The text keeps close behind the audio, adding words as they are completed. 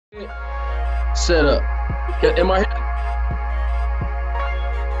Set up. Am I here?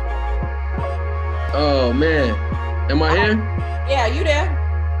 Oh man, am I here? Yeah, you there?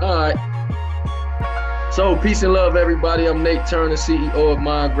 All right. So peace and love, everybody. I'm Nate Turner, CEO of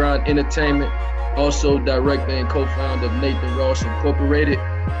MindGrind Entertainment, also director and co-founder of Nathan Ross Incorporated.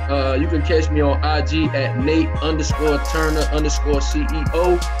 You can catch me on IG at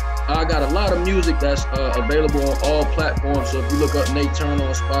Nate_Turner_CEO. I got a lot of music that's available on all platforms. So if you look up Nate Turner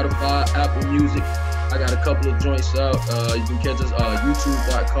on Spotify, Apple Music, I got a couple of joints out. You can catch us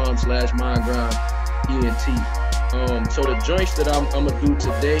youtube.com/MindGrindENT. So the joints that I'm gonna do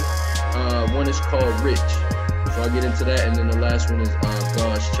today, one is called Rich. So I'll get into that, and then the last one is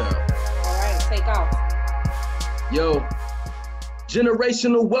God's Child. All right, take off. Yo,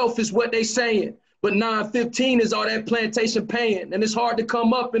 generational wealth is what they saying, but 915 is all that plantation paying, and it's hard to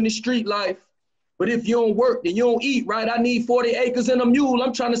come up in the street life. But if you don't work, then you don't eat, right? I need 40 acres and a mule.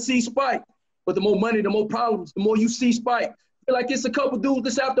 I'm trying to see Spike. But the more money, the more problems, the more you see Spike. I feel like it's a couple dudes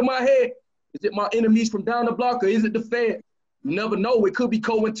that's after my head. Is it my enemies from down the block, or is it the Fed? You never know. It could be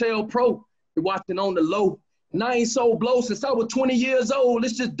COINTELPRO. You're watching on the low. And I ain't sold blow since I was 20 years old.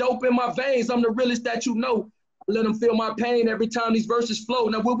 It's just dope in my veins. I'm the realest that you know. I let them feel my pain every time these verses flow.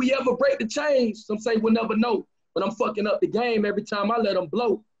 Now, will we ever break the chains? Some say we'll never know. But I'm fucking up the game every time I let them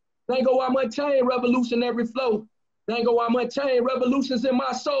blow. Dango, I'm unchained, revolutionary flow. Dango, I'm unchained, revolutions in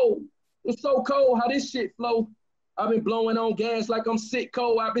my soul. It's so cold how this shit flow. I've been blowing on gas like I'm sick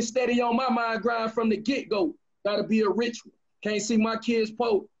cold. I've been steady on my mind grind from the get-go. Gotta be a rich one. Can't see my kids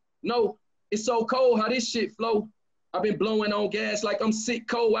poke. No, it's so cold how this shit flow. I've been blowing on gas like I'm sick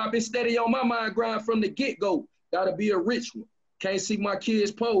cold. I've been steady on my mind grind from the get-go. Gotta be a rich one. Can't see my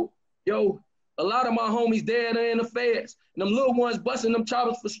kids poke. Yo, a lot of my homies dead in the feds. And them little ones busting them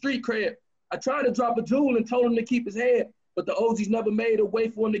choppers for street cred. I tried to drop a jewel and told him to keep his head, but the OGs never made a way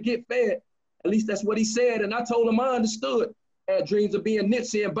for him to get fed. At least that's what he said, and I told him I understood. Had dreams of being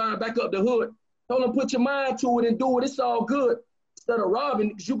Nipsey and buying back up the hood. Told him put your mind to it and do it, it's all good. Instead of robbing,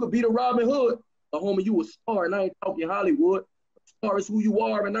 because you could be the Robin Hood. The homie, you a star, and I ain't talking Hollywood. Star is who you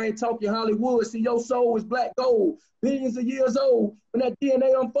are, and I ain't talking Hollywood. See, your soul is black gold, billions of years old. When that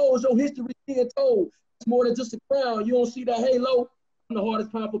DNA unfolds, your history being told. It's more than just a crown. You don't see that halo. I'm the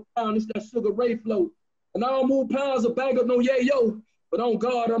hardest pound for pound. It's that Sugar Ray flow. And I don't move pounds of bag up no yayo. But on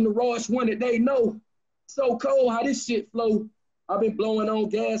God, I'm the rawest one that they know. So cold how this shit flow. I've been blowing on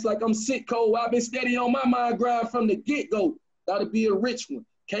gas like I'm sick cold. I've been steady on my mind grind from the get-go. Gotta be a rich one.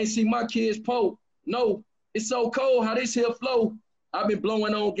 Can't see my kids poke. No, it's so cold how this here flow. I've been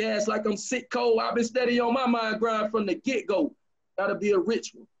blowing on gas like I'm sick cold. I've been steady on my mind grind from the get-go. Gotta be a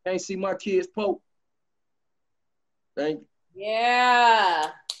rich one. Can't see my kids poke. Thank you.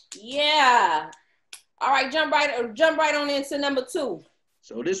 Yeah. All right, jump right on into number 2.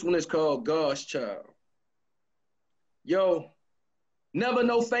 So this one is called God's Child. Yo, never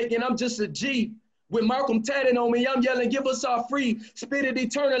no faking, I'm just a G. With Malcolm tatted on me, I'm yelling, give us our free. Spit it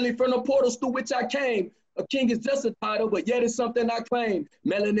eternally from the portals through which I came. A king is just a title, but yet it's something I claim.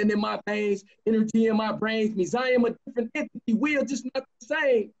 Melanin in my veins, energy in my brains. Means I am a different entity, we are just not the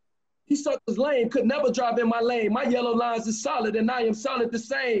same. He suckers lame, could never drive in my lane. My yellow lines is solid, and I am solid the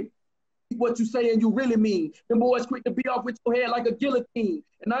same. What you say and you really mean. Them boys quick to be off with your head like a guillotine.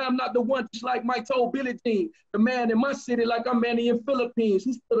 And I am not the one just like Mike told Billie Jean. The man in my city like I'm Manny in Philippines.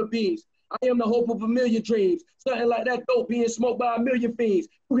 Who spill the beans? I am the hope of a million dreams. Something like that dope being smoked by a million fiends.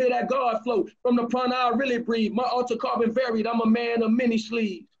 You hear that God flow from the prana I really breathe. My altar carbon varied. I'm a man of many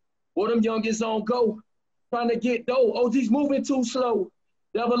sleeves. Boy, them youngins on go. Trying to get dough. OG's moving too slow.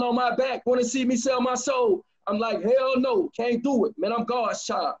 Devil on my back. Want to see me sell my soul. I'm like, hell no. Can't do it. Man, I'm God's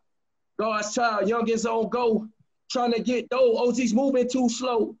child. God's child, youngins on go, trying to get dough. OG's moving too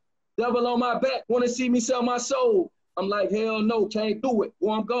slow. Devil on my back, want to see me sell my soul. I'm like, hell no, can't do it.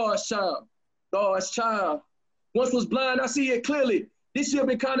 Well, I'm God's child. God's child. Once was blind, I see it clearly. This year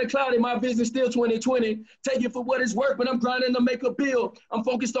been kind of cloudy, my vision still 2020. Take it for what it's worth, but I'm grinding to make a bill. I'm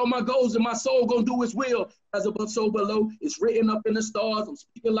focused on my goals and my soul gonna do its will. As above, so below, it's written up in the stars. I'm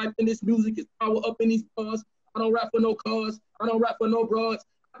speaking life in this music, it's power up in these bars. I don't rap for no cars, I don't rap for no broads.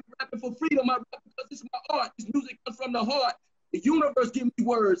 I'm rapping for freedom, I rap because it's my art. This music comes from the heart. The universe give me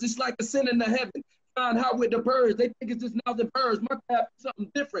words. It's like ascending to heaven. Flying high with the birds. They think it's just now the birds. My craft is something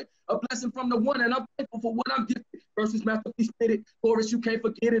different. A blessing from the one, and I'm thankful for what I'm gifted. Versus masterpiece spitted. Chorus, you can't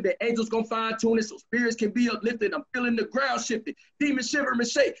forget it. The angels gonna fine tune it so spirits can be uplifted. I'm feeling the ground shifted. Demons shiver and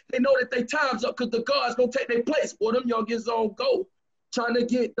shake. They know that they time's up because the gods gonna take their place. Boy, them youngins on go. Trying to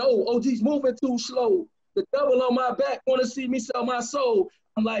get dough. OG's moving too slow. The devil on my back wanna see me sell my soul.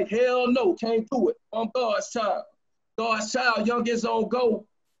 I'm like, hell no, can't do it. I'm God's child. God's child, youngins on go.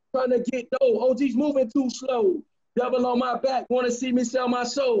 trying to get dough. OG's moving too slow. Devil on my back, want to see me sell my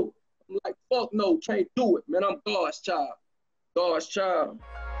soul. I'm like, fuck no, can't do it, man. I'm God's child. God's child.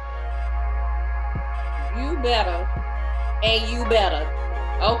 You better, and you better.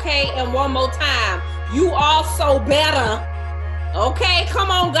 Okay, and one more time. You also better. Okay, come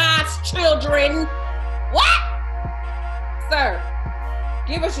on, God's children. What? Sir,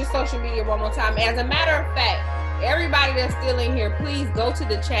 give us your social media one more time. As a matter of fact, everybody that's still in here, please go to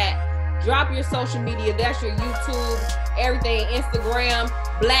the chat. Drop your social media. That's your YouTube, everything, Instagram,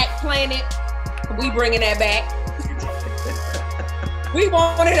 Black Planet. We bringing that back. We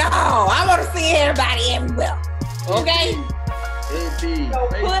want it all. I want to see everybody everywhere. Okay? Indeed. So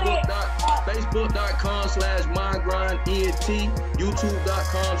Facebook.com/mindgrindent,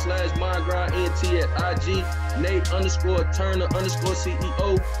 YouTube.com/mindgrindent at IG,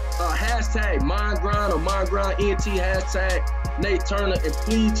 Nate_Turner_CEO. Hashtag mindgrind or mindgrindent, hashtag Nate Turner. And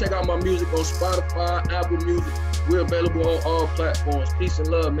please check out my music on Spotify, Apple Music. We're available on all platforms. Peace and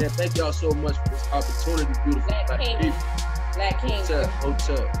love, man. Thank y'all so much for this opportunity. Beautiful. Black King. Black King.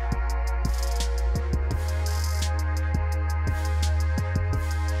 Hotel.